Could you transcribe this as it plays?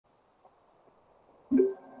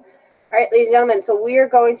All right, ladies and gentlemen, so we are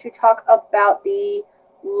going to talk about the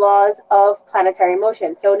laws of planetary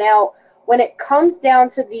motion. So now, when it comes down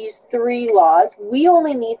to these three laws, we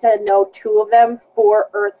only need to know two of them for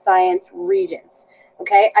Earth science regions.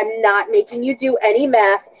 Okay, I'm not making you do any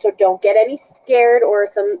math, so don't get any scared or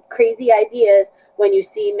some crazy ideas when you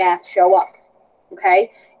see math show up.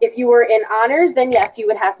 Okay, if you were in honors, then yes, you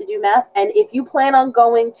would have to do math. And if you plan on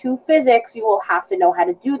going to physics, you will have to know how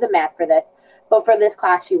to do the math for this. But for this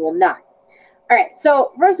class, you will not. All right,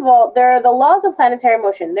 so first of all, there are the laws of planetary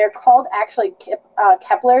motion. They're called actually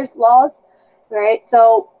Kepler's laws, right?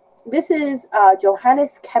 So this is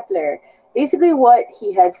Johannes Kepler. Basically what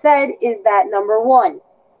he had said is that, number one,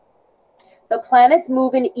 the planets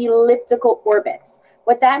move in elliptical orbits.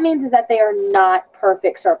 What that means is that they are not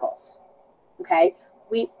perfect circles, okay?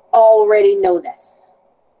 We already know this.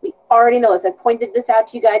 We already know this. I've pointed this out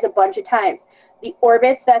to you guys a bunch of times. The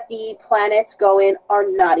orbits that the planets go in are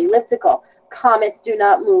not elliptical. Comets do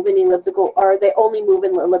not move in elliptical, or they only move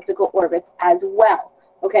in elliptical orbits as well.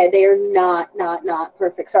 Okay, they are not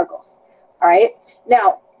perfect circles. All right.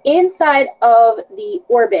 Now, inside of the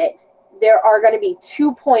orbit, there are going to be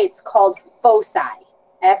 2 points called foci.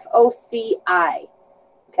 F-O-C-I.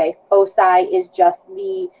 Okay, foci is just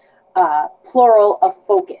the plural of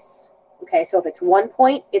focus. Okay, so if it's 1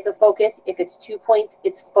 point, it's a focus. If it's 2 points,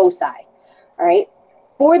 it's foci. All right.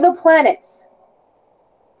 For the planets,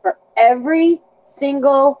 for every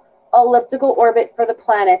single elliptical orbit for the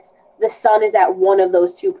planets, the sun is at one of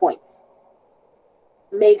those 2 points.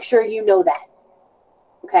 Make sure you know that.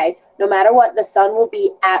 Okay? No matter what, the sun will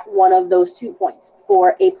be at one of those 2 points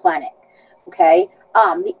for a planet. Okay?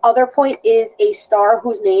 The other point is a star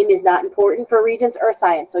whose name is not important for Regents Earth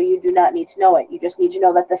science, so you do not need to know it. You just need to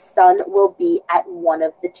know that the sun will be at one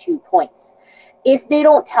of the 2 points. If they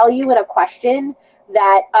don't tell you in a question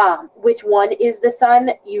that which one is the sun,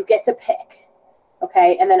 you get to pick.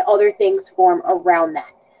 Okay? And then other things form around that.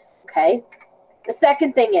 Okay? The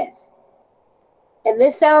second thing is, and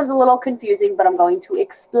this sounds a little confusing, but I'm going to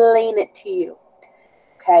explain it to you.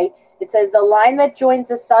 Okay? It says the line that joins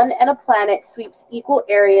the sun and a planet sweeps equal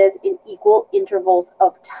areas in equal intervals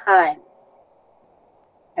of time.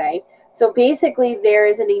 Okay? So basically, there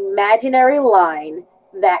is an imaginary line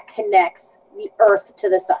that connects the Earth to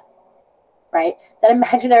the sun. Right? That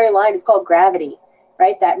imaginary line is called gravity.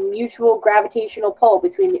 Right? That mutual gravitational pull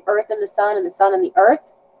between the Earth and the sun and the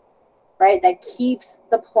Earth. Right? That keeps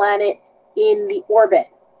the planet in the orbit.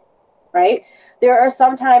 Right? There are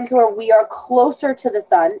some times where we are closer to the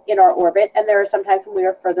sun in our orbit, and there are some times when we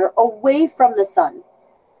are further away from the sun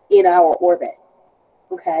in our orbit.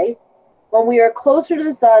 Okay? When we are closer to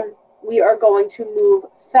the sun, we are going to move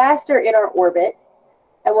faster in our orbit,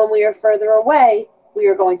 and when we are further away, we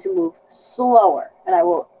are going to move slower. And I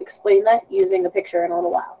will explain that using a picture in a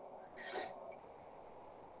little while.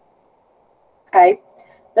 Okay?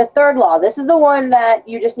 The third law, this is the one that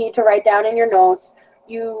you just need to write down in your notes.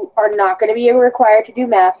 You are not going to be required to do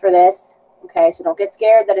math for this. Okay, so don't get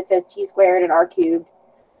scared that it says t squared and r cubed.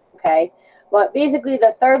 Okay, but basically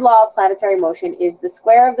the third law of planetary motion is the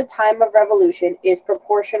square of the time of revolution is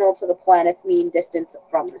proportional to the planet's mean distance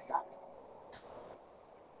from the sun.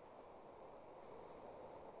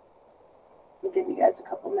 I'll give you guys a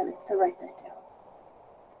couple minutes to write that down.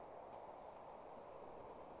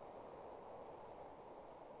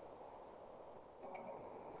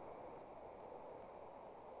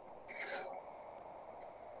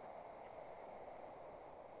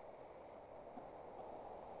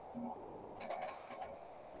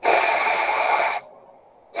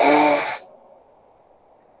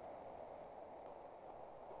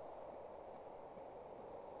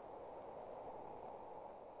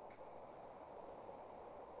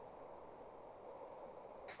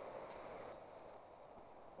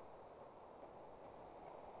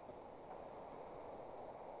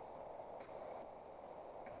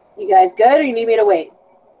 You guys good, or you need me to wait?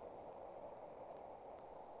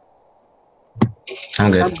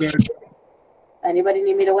 I'm good. I'm good. Anybody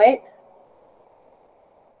need me to wait?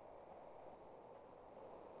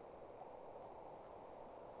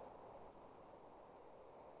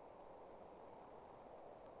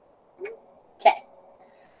 Okay.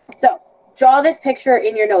 So, draw this picture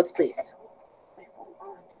in your notes, please.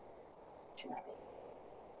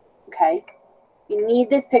 Okay. You need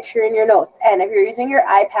this picture in your notes. And if you're using your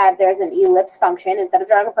iPad, there's an ellipse function. Instead of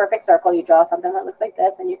drawing a perfect circle, you draw something that looks like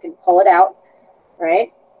this, and you can pull it out,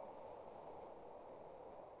 right?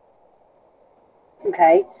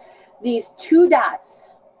 Okay. These two dots,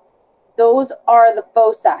 those are the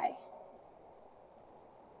foci.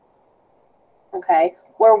 Okay.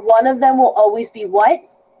 Where one of them will always be what?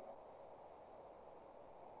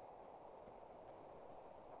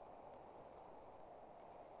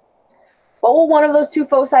 What will one of those two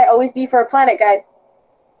foci always be for a planet, guys?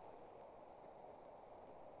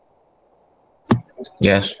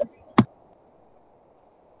 Yes.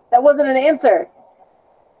 That wasn't an answer.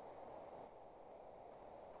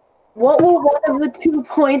 What will one of the 2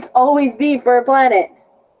 points always be for a planet?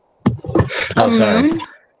 Oh, sorry. Moon?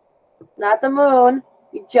 Not the moon.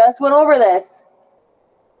 We just went over this.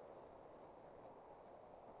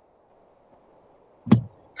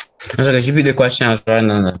 That's okay. You beat the question. I was writing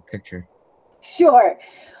on the picture. Sure.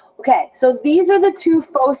 Okay, so these are the two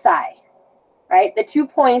foci, right? The 2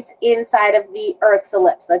 points inside of the Earth's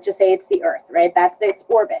ellipse. Let's just say it's the Earth, right? That's its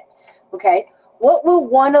orbit. Okay. What will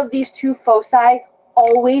one of these two foci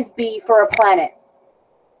always be for a planet?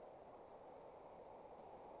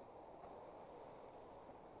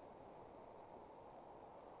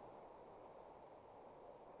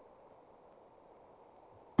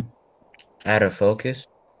 Out of focus.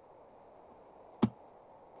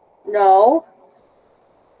 No.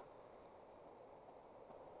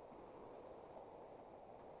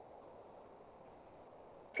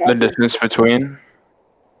 The distance between?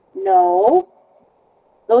 No.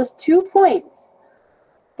 Those 2 points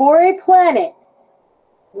for a planet,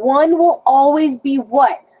 one will always be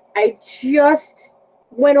what? I just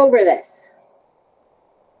went over this.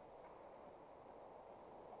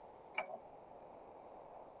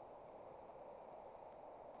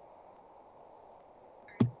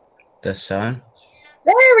 The sun.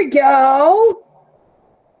 There we go.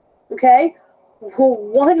 Okay. Well,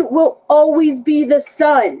 one will always be the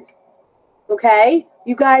sun. Okay.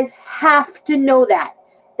 You guys have to know that.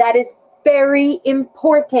 That is very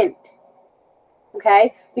important.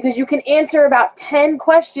 Okay. Because you can answer about 10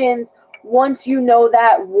 questions once you know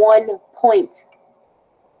that 1 point.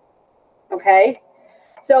 Okay.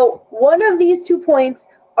 So one of these 2 points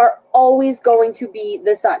are always going to be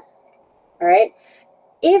the sun. All right.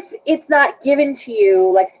 If it's not given to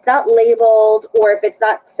you, like if it's not labeled or if it's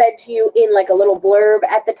not said to you in like a little blurb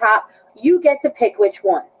at the top, you get to pick which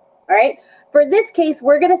one. All right. For this case,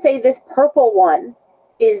 we're going to say this purple one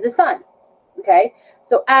is the sun. Okay.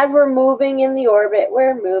 So as we're moving in the orbit,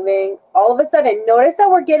 we're moving. All of a sudden, notice that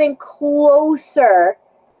we're getting closer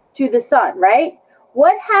to the sun, right?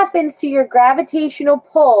 What happens to your gravitational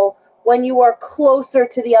pull when you are closer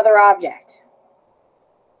to the other object?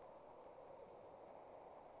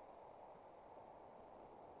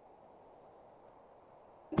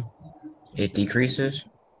 It decreases.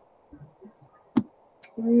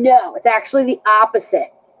 No, it's actually the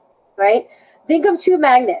opposite, right? Think of 2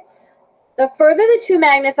 magnets. The further the 2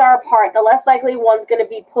 magnets are apart, the less likely one's going to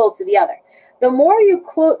be pulled to the other. The more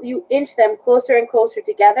you inch them closer and closer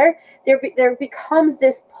together, there becomes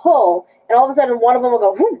this pull, and all of a sudden one of them will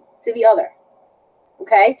go whoom, to the other.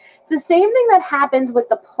 Okay? It's the same thing that happens with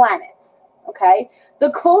the planets. Okay?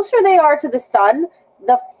 The closer they are to the sun,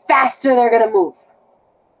 the faster they're going to move.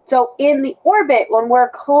 So in the orbit, when we're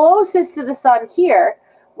closest to the sun here,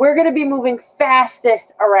 we're going to be moving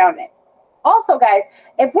fastest around it. Also, guys,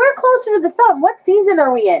 if we're closer to the sun, what season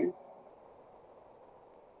are we in?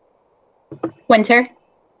 Winter.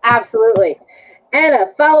 Absolutely. Anna,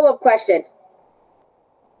 follow-up question.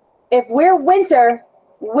 If we're winter,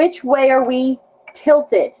 which way are we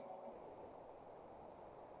tilted?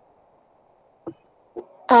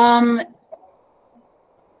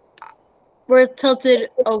 We're tilted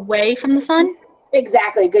away from the sun.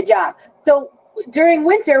 Exactly. Good job. So during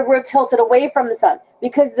winter, we're tilted away from the sun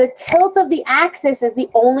because the tilt of the axis is the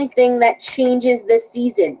only thing that changes the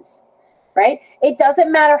seasons, right? It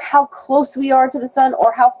doesn't matter how close we are to the sun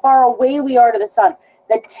or how far away we are to the sun.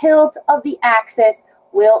 The tilt of the axis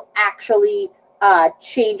will actually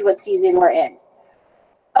change what season we're in.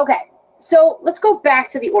 Okay, so let's go back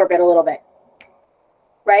to the orbit a little bit,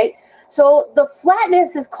 right? So the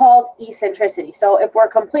flatness is called eccentricity. So if we're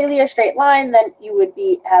completely a straight line, then you would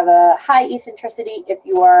have a high eccentricity. If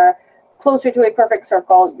you are closer to a perfect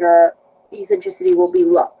circle, your eccentricity will be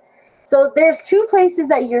low. So there's 2 places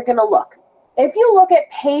that you're going to look. If you look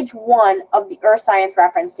at page 1 of the Earth Science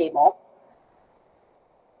Reference Table,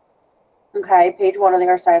 okay, page 1 of the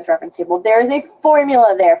Earth Science Reference Table, there is a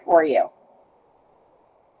formula there for you.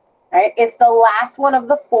 Right? It's the last one of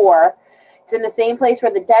the 4. It's in the same place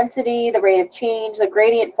where the density, the rate of change, the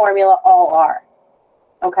gradient formula all are.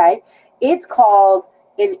 Okay? It's called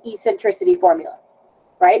an eccentricity formula,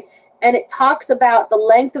 right? And it talks about the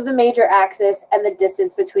length of the major axis and the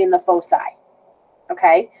distance between the foci.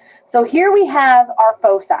 Okay? So here we have our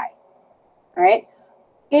foci. All right?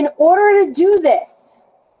 In order to do this,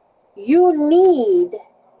 you need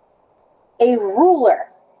a ruler.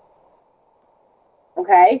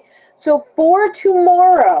 Okay? So for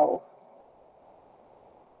tomorrow,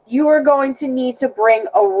 you are going to need to bring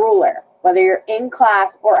a ruler, whether you're in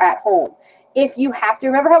class or at home. If you have to,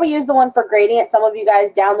 remember how we used the one for gradient? Some of you guys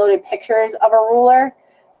downloaded pictures of a ruler.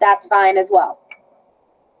 That's fine as well.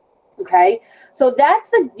 Okay, so that's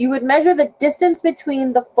you would measure the distance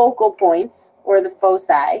between the focal points or the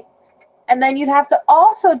foci, and then you'd have to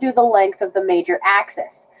also do the length of the major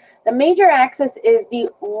axis. The major axis is the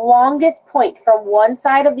longest point from one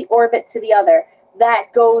side of the orbit to the other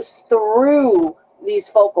that goes through these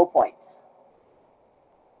focal points.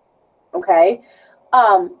 Okay,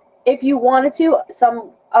 if you wanted to,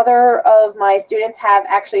 some other of my students have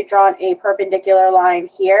actually drawn a perpendicular line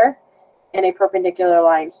here and a perpendicular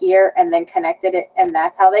line here and then connected it, and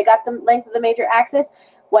that's how they got the length of the major axis.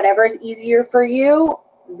 Whatever is easier for you,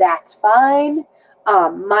 that's fine.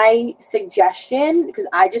 My suggestion, because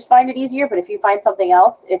I just find it easier, but if you find something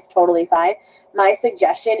else, it's totally fine. My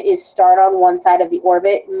suggestion is start on one side of the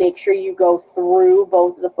orbit, make sure you go through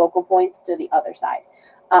both of the focal points to the other side.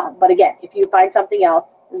 But again, if you find something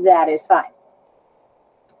else, that is fine.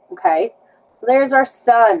 Okay, there's our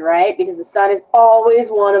sun, right? Because the sun is always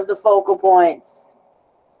one of the focal points.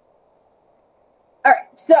 All right,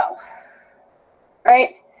 so, right,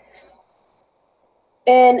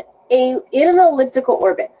 in an elliptical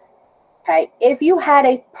orbit, okay, if you had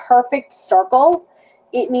a perfect circle,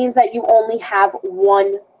 it means that you only have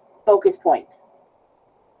one focus point.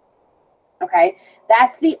 Okay,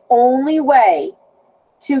 that's the only way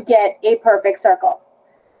to get a perfect circle,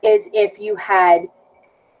 is if you had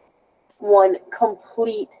one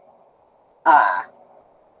complete,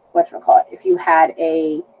 if you had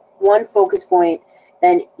one focus point,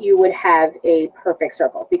 then you would have a perfect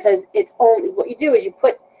circle, because it's only, what you do is you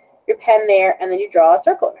put your pen there and then you draw a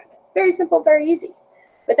circle around it. Very simple, very easy.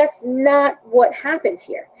 But that's not what happens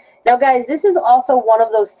here. Now, guys, this is also one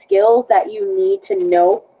of those skills that you need to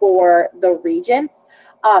know for the Regents.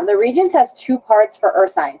 The Regents has two parts for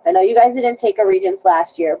Earth Science. I know you guys didn't take a Regents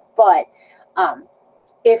last year, but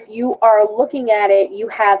if you are looking at it, you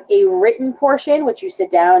have a written portion, which you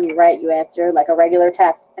sit down, you write, you answer like a regular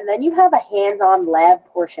test, and then you have a hands-on lab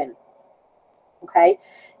portion. Okay,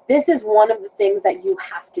 this is one of the things that you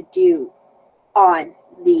have to do on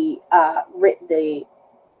the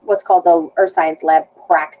what's called the Earth Science Lab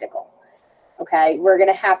practical. Okay, we're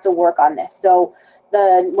gonna have to work on this. So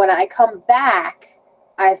when I come back,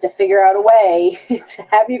 I have to figure out a way to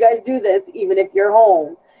have you guys do this, even if you're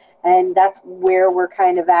home. And that's where we're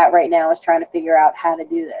kind of at right now, is trying to figure out how to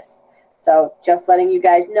do this. So just letting you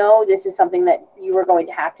guys know, this is something that you are going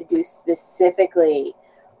to have to do specifically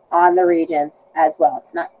on the Regents as well.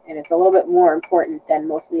 It's not, and it's a little bit more important than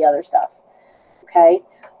most of the other stuff. Okay.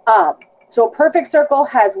 So a perfect circle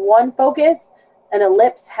has one focus, an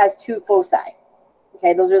ellipse has two foci.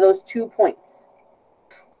 Okay, those are those 2 points.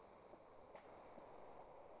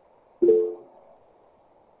 Who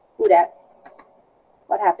dat?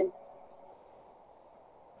 What happened?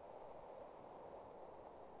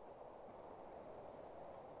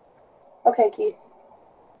 Okay, Keith.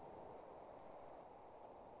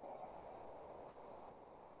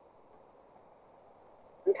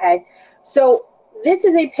 Okay, so this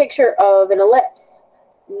is a picture of an ellipse.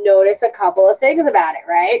 Notice a couple of things about it,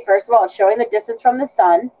 right? First of all, it's showing the distance from the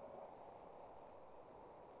sun.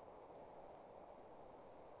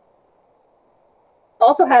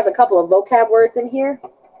 Also has a couple of vocab words in here,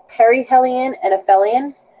 perihelion and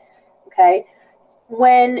aphelion. Okay,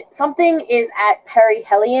 when something is at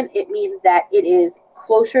perihelion, it means that it is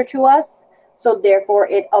closer to us, so therefore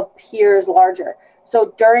it appears larger.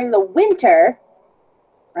 So during the winter,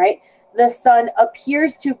 right, the sun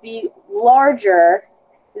appears to be larger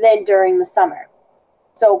than during the summer.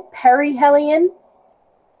 So perihelion,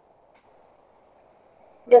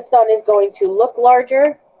 the sun is going to look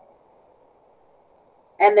larger.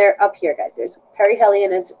 And they're up here, guys. There's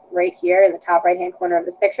perihelion is right here in the top right-hand corner of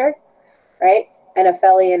this picture, right? And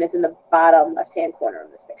aphelion is in the bottom left-hand corner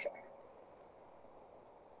of this picture.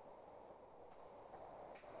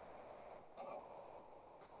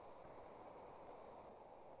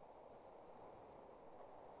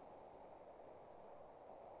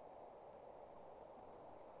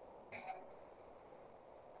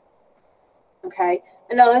 Okay.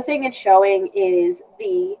 Another thing it's showing is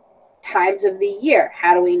the times of the year.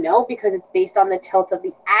 How do we know? Because it's based on the tilt of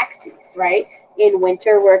the axes, right? In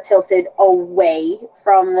winter, we're tilted away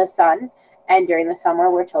from the sun, and during the summer,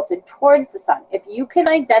 we're tilted towards the sun. If you can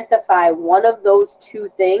identify one of those two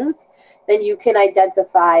things, then you can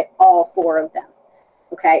identify all four of them,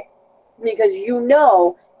 okay? Because you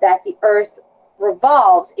know that the Earth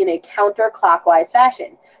revolves in a counterclockwise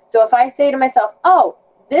fashion. So if I say to myself, oh,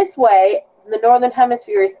 this way, the northern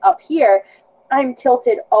hemisphere is up here, I'm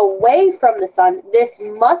tilted away from the sun, this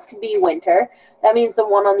must be winter. That means the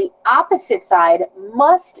one on the opposite side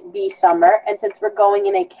must be summer. And since we're going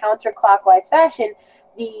in a counterclockwise fashion,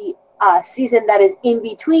 the season that is in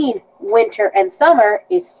between winter and summer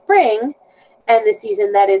is spring, and the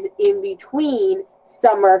season that is in between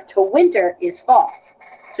summer to winter is fall.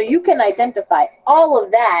 So you can identify all of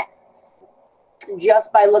that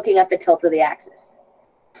just by looking at the tilt of the axis.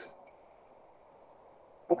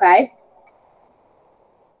 Okay?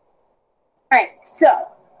 All right, so,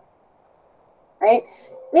 right,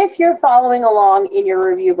 if you're following along in your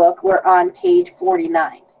review book, we're on page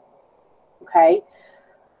 49. Okay?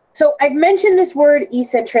 So I've mentioned this word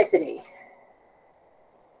eccentricity.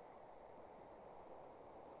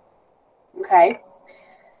 Okay?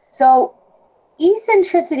 So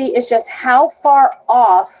eccentricity is just how far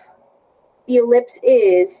off the ellipse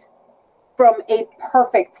is from a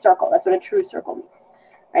perfect circle. That's what a true circle means,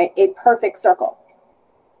 right? A perfect circle.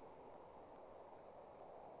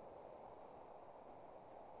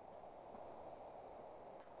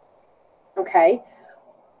 Okay?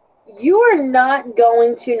 You are not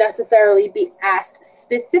going to necessarily be asked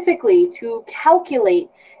specifically to calculate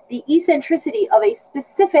the eccentricity of a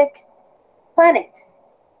specific planet.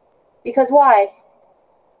 Because why?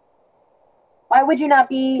 Why would you not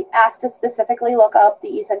be asked to specifically look up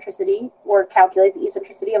the eccentricity or calculate the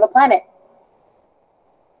eccentricity of a planet?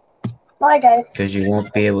 Why, guys? Because you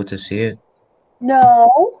won't be able to see it.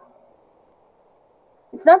 No.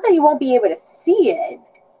 It's not that you won't be able to see it.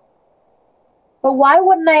 But why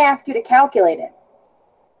wouldn't I ask you to calculate it?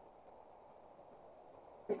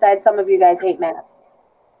 Besides, some of you guys hate math.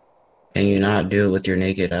 And you not do it with your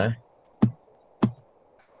naked eye.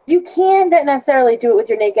 You can't necessarily do it with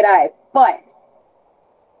your naked eye, but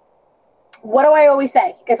what do I always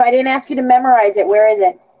say? If I didn't ask you to memorize it, where is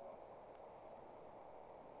it?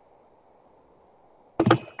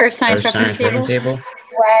 Earth Science Reference Table.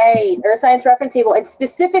 Right, Earth Science Reference Table. And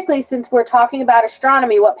specifically, since we're talking about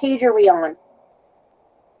astronomy, what page are we on?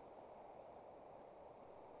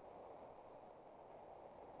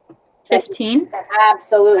 $15.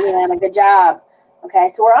 Absolutely, Anna. Good job.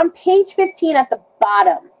 Okay, so we're on page 15 at the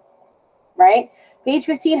bottom, right? Page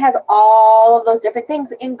 15 has all of those different things,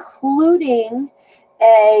 including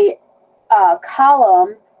a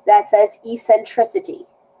column that says eccentricity.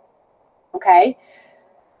 Okay?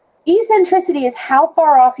 Eccentricity is how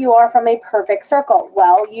far off you are from a perfect circle.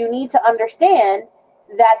 Well, you need to understand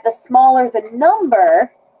that the smaller the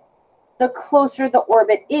number, the closer the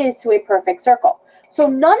orbit is to a perfect circle. So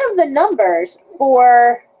none of the numbers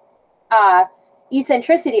for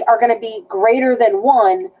eccentricity are going to be greater than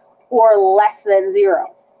 1 or less than 0.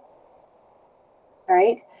 All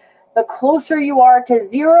right? The closer you are to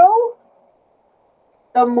 0,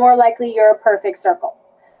 the more likely you're a perfect circle.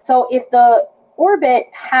 So if the orbit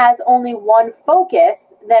has only one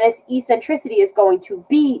focus, then its eccentricity is going to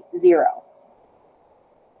be 0.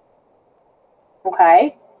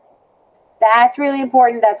 Okay? That's really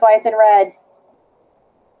important. That's why it's in red.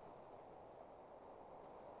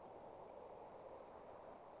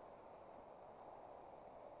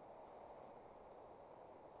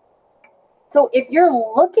 So if you're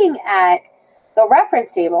looking at the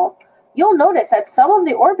reference table, you'll notice that some of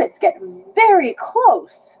the orbits get very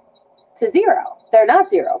close to 0. They're not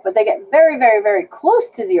 0, but they get very, very, very close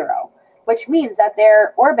to 0, which means that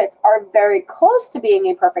their orbits are very close to being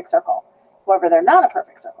a perfect circle. However, they're not a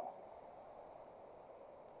perfect circle.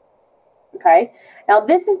 Okay? Now,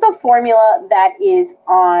 this is the formula that is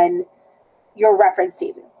on your reference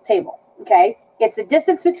table. Okay? It's the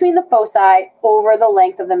distance between the foci over the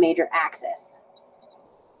length of the major axis.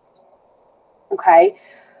 Okay?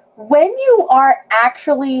 When you are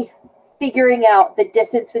actually figuring out the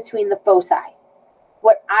distance between the foci,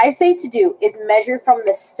 what I say to do is measure from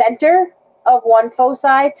the center of one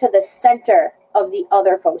foci to the center of the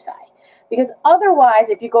other foci. Because otherwise,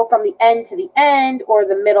 if you go from the end to the end or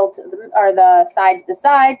the middle to the side to the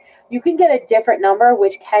side, you can get a different number,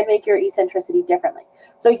 which can make your eccentricity differently.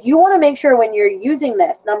 So you want to make sure when you're using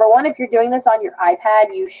this, number one, if you're doing this on your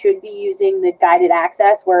iPad, you should be using the guided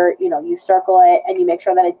access where, you circle it and you make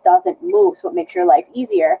sure that it doesn't move, so it makes your life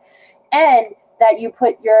easier. And that you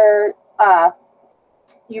put your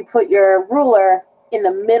ruler in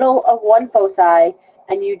the middle of one foci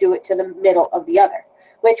and you do it to the middle of the other.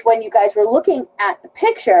 Which, when you guys were looking at the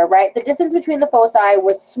picture, right, the distance between the foci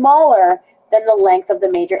was smaller than the length of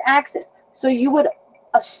the major axis. So you would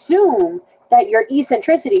assume that your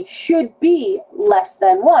eccentricity should be less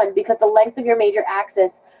than 1 because the length of your major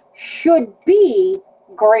axis should be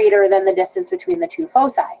greater than the distance between the two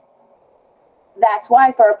foci. That's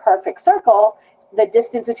why for a perfect circle, the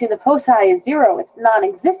distance between the foci is 0. It's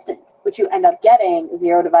non-existent, which you end up getting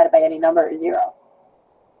 0 divided by any number is 0.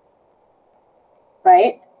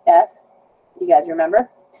 Right? Yes? You guys remember?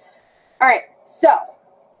 All right, so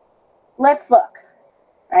let's look.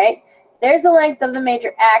 Right? There's the length of the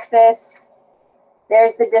major axis.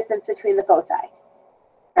 There's the distance between the foci.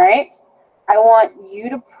 All right? I want you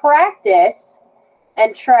to practice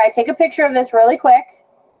and try. Take a picture of this really quick.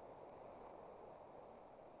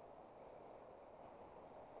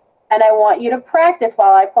 And I want you to practice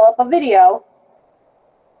while I pull up a video.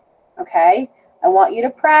 Okay? I want you to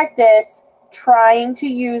practice trying to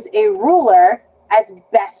use a ruler as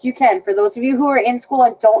best you can. For those of you who are in school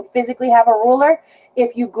and don't physically have a ruler,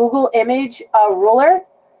 if you Google image a ruler,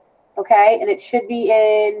 okay, and it should be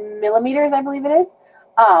in millimeters, I believe it is.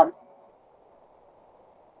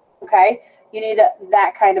 Okay, you need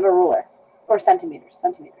that kind of a ruler, or centimeters.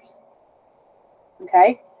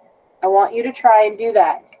 Okay, I want you to try and do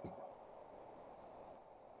that.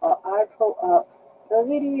 While I pull up the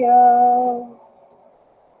video.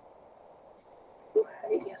 Who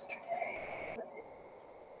had it yesterday?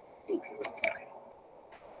 Deep here. Okay.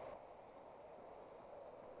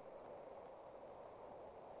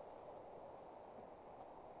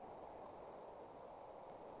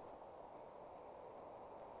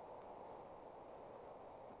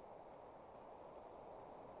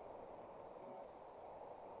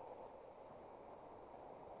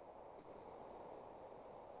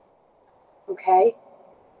 Okay.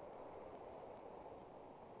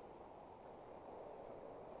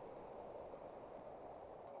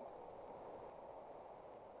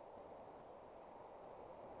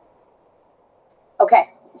 Okay,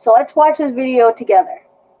 so let's watch this video together.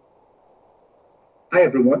 Hi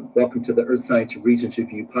everyone, welcome to the Earth Science Regents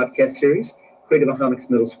Review podcast series, created by Hammock's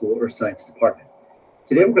Middle School Earth Science Department.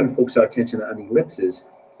 Today we're going to focus our attention on ellipses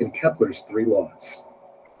and Kepler's 3 laws.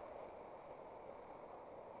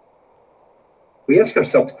 We ask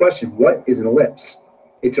ourselves the question, what is an ellipse?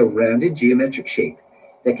 It's a rounded geometric shape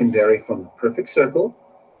that can vary from a perfect circle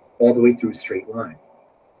all the way through a straight line.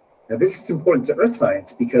 Now this is important to Earth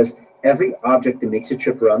science because every object that makes a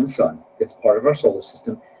trip around the sun, that's part of our solar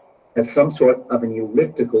system, has some sort of an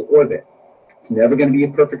elliptical orbit. It's never going to be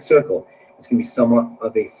a perfect circle. It's going to be somewhat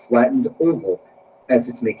of a flattened oval as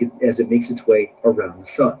it makes its way around the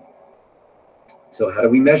sun. So how do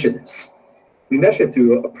we measure this? We measure it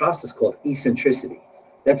through a process called eccentricity.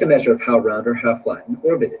 That's a measure of how round or how flat an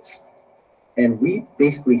orbit is. And we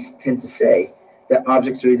basically tend to say that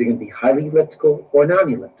objects are either going to be highly elliptical or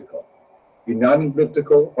non-elliptical. Your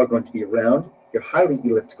non-elliptical are going to be round, your highly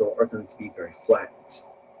elliptical are going to be very flattened.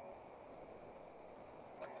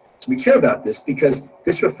 So we care about this because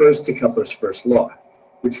this refers to Kepler's first law,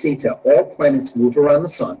 which states that all planets move around the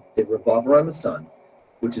sun, they revolve around the sun,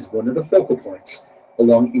 which is one of the focal points,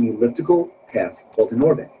 along an elliptical path called an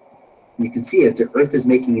orbit. And you can see as the Earth is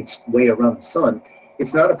making its way around the sun,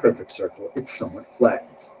 it's not a perfect circle, it's somewhat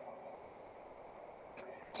flattened.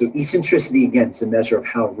 So eccentricity, again, is a measure of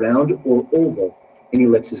how round or oval an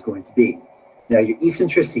ellipse is going to be. Now your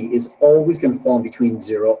eccentricity is always going to fall in between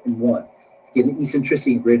 0 and 1. If you get an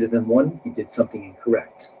eccentricity greater than 1, you did something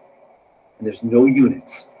incorrect. And there's no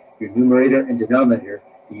units. Your numerator and denominator,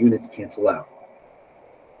 the units cancel out.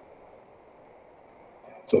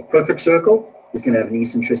 So a perfect circle is going to have an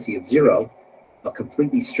eccentricity of 0. A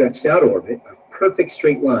completely stretched out orbit, a perfect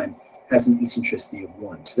straight line, has an eccentricity of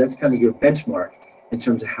 1. So that's kind of your benchmark in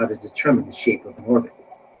terms of how to determine the shape of an orbit.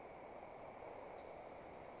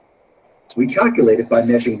 So we calculate it by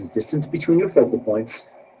measuring the distance between your focal points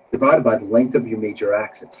divided by the length of your major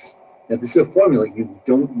axis. Now this is a formula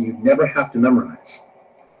you never have to memorize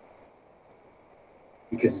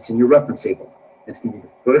because it's in your reference table. It's going to be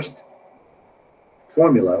the first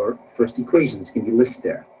formula or first equation that's going to be listed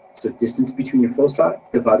there. So distance between your foci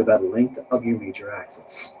divided by the length of your major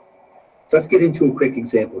axis. So let's get into a quick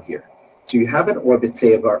example here. So you have an orbit,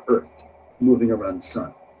 say, of our Earth moving around the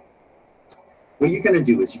sun. What you're going to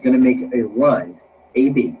do is you're going to make a line,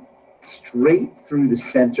 AB, straight through the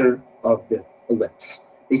center of the ellipse,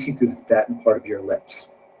 basically through the flattened part of your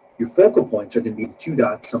ellipse. Your focal points are going to be the 2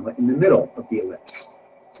 dots somewhat in the middle of the ellipse.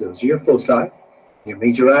 So those are your foci. Your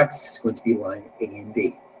major axis is going to be line A and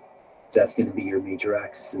B. So that's going to be your major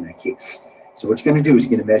axis in that case. So what you're going to do is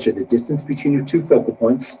you're going to measure the distance between your 2 focal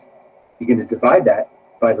points. You're going to divide that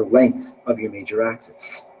by the length of your major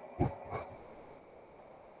axis.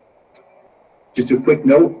 Just a quick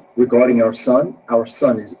note regarding our sun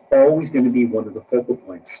is always going to be one of the focal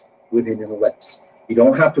points within an ellipse. You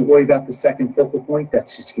don't have to worry about the second focal point.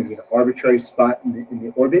 That's just going to be an arbitrary spot in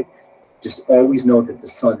the orbit. Just always know that the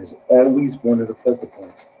sun is always one of the focal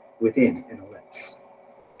points within an ellipse. ellipse.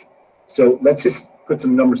 So let's just put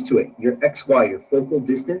some numbers to it. Your xy, your focal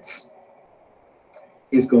distance,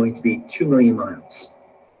 is going to be 2 million miles.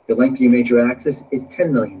 The length of your major axis is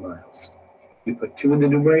 10 million miles. You put 2 in the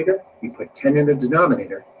numerator, you put 10 in the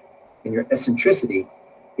denominator, and your eccentricity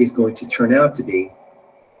is going to turn out to be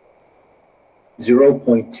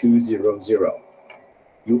 0.200.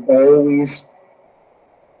 You always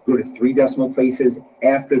go to 3 decimal places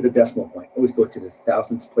after the decimal point. Always go to the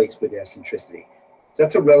thousandths place with the eccentricity. So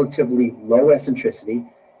that's a relatively low eccentricity.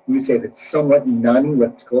 We would say that's somewhat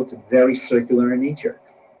non-elliptical. It's very circular in nature.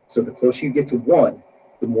 So the closer you get to 1,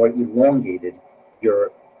 the more elongated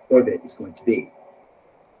your orbit is going to be.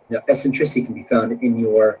 Now, eccentricity can be found in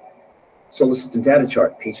your solar system data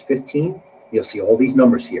chart, page 15. You'll see all these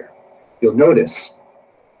numbers here. You'll notice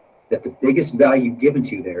that the biggest value given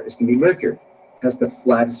to you there is going to be Mercury. It has the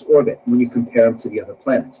flattest orbit when you compare them to the other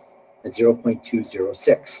planets at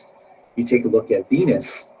 0.206. You take a look at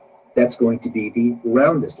Venus, that's going to be the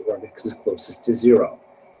roundest orbit because it's closest to 0.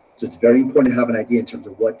 So it's very important to have an idea in terms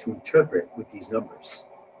of what to interpret with these numbers.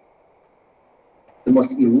 The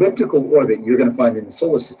most elliptical orbit you're going to find in the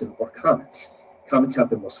solar system are comets. Comets have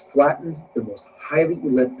the most flattened, the most highly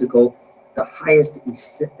elliptical, the highest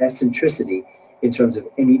eccentricity in terms of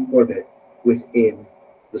any orbit within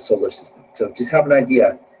the solar system. So just have an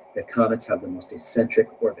idea that comets have the most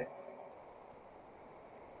eccentric orbit.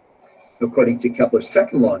 According to Kepler's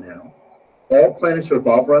second law now, all planets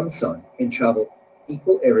revolve around the sun and travel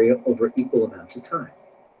equal area over equal amounts of time.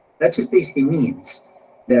 That just basically means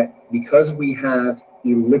that because we have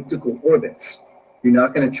elliptical orbits, you're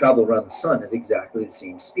not going to travel around the sun at exactly the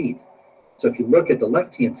same speed. So if you look at the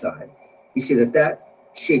left-hand side, you see that that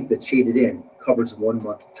shape that's shaded in covers 1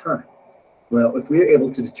 month of time. Well, if we were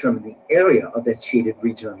able to determine the area of that shaded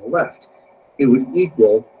region on the left, it would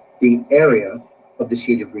equal the area of the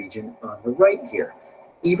shaded region on the right here.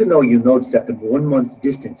 Even though you notice that the 1 month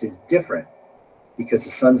distance is different because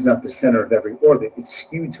the sun's not the center of every orbit, it's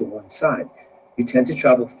skewed to one side. You tend to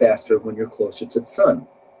travel faster when you're closer to the sun.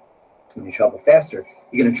 When you travel faster,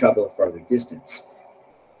 you're going to travel a farther distance.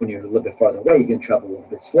 When you're a little bit farther away, you're going to travel a little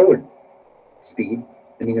bit slower speed,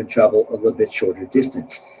 and you're going to travel a little bit shorter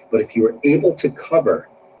distance. But if you are able to cover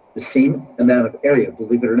the same amount of area,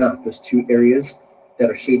 believe it or not, those 2 areas that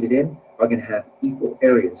are shaded in are going to have equal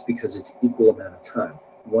areas because it's equal amount of time,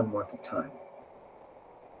 1 month of time.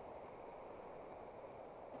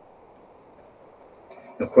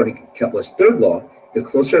 According to Kepler's third law, the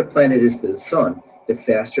closer a planet is to the sun, the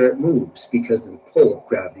faster it moves because the pull of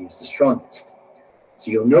gravity is the strongest.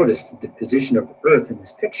 So you'll notice the position of Earth in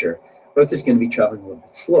this picture, Earth is going to be traveling a little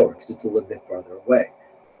bit slower because it's a little bit farther away.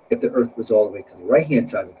 If the Earth was all the way to the right-hand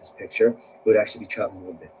side of this picture, it would actually be traveling a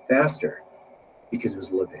little bit faster because it was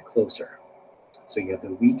a little bit closer. So you have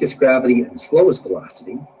the weakest gravity and the slowest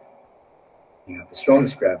velocity. You have the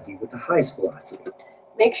strongest gravity with the highest velocity.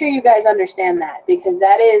 Make sure you guys understand that because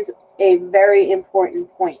that is a very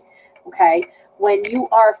important point, okay? When you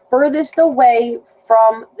are furthest away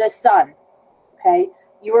from the sun, okay,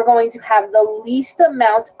 you are going to have the least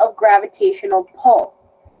amount of gravitational pull,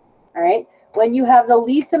 all right? When you have the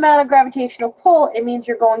least amount of gravitational pull, it means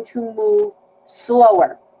you're going to move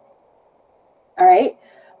slower, all right?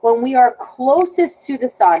 When we are closest to the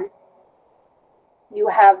sun, you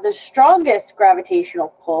have the strongest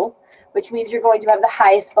gravitational pull, which means you're going to have the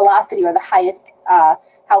highest velocity or the highest,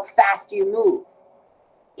 how fast you move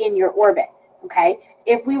in your orbit, okay?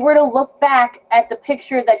 If we were to look back at the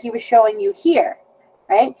picture that he was showing you here,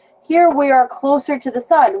 right? Here we are closer to the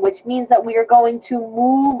sun, which means that we are going to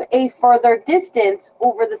move a further distance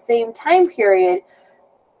over the same time period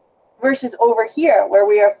versus over here where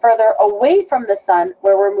we are further away from the sun,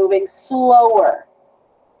 where we're moving slower,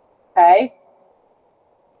 okay?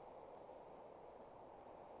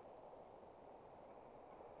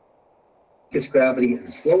 Gravity and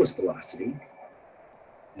the slowest velocity,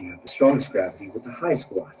 and you have the strongest gravity with the highest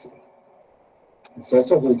velocity. This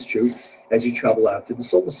also holds true as you travel out through the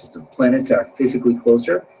solar system. Planets that are physically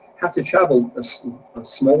closer have to travel a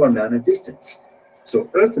smaller amount of distance. So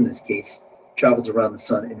Earth, in this case, travels around the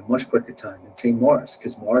sun in a much quicker time than, say, Mars,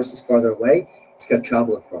 because Mars is farther away, it's got to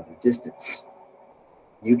travel a farther distance.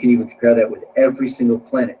 You can even compare that with every single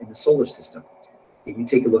planet in the solar system. If you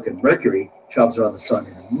take a look at Mercury, travels around the sun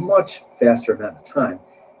in a much faster amount of time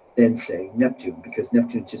than, say, Neptune, because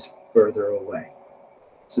Neptune is just further away.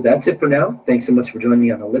 So that's it for now. Thanks so much for joining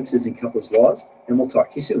me on Ellipses and Kepler's Laws, and we'll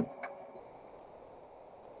talk to you soon.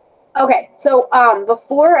 Okay, so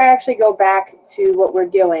before I actually go back to what we're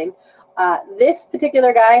doing, this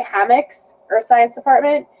particular guy, Hammock's Earth Science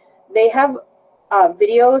Department, they have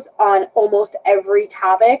videos on almost every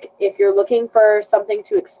topic. If you're looking for something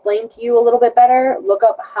to explain to you a little bit better, look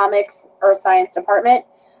up Homic's Earth Science Department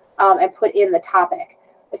and put in the topic.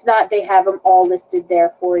 If not, they have them all listed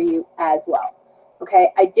there for you as well. Okay,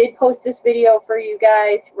 I did post this video for you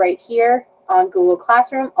guys right here on Google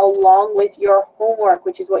Classroom along with your homework,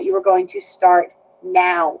 which is what you are going to start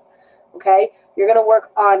now. Okay, you're going to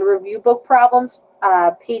work on review book problems,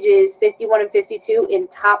 pages 51 and 52 in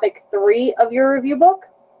topic 3 of your review book.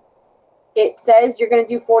 It says you're going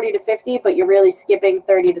to do 40 to 50, but you're really skipping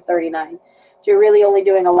 30 to 39. So you're really only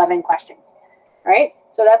doing 11 questions. All right,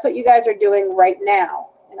 so that's what you guys are doing right now.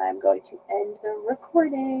 And I'm going to end the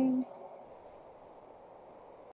recording.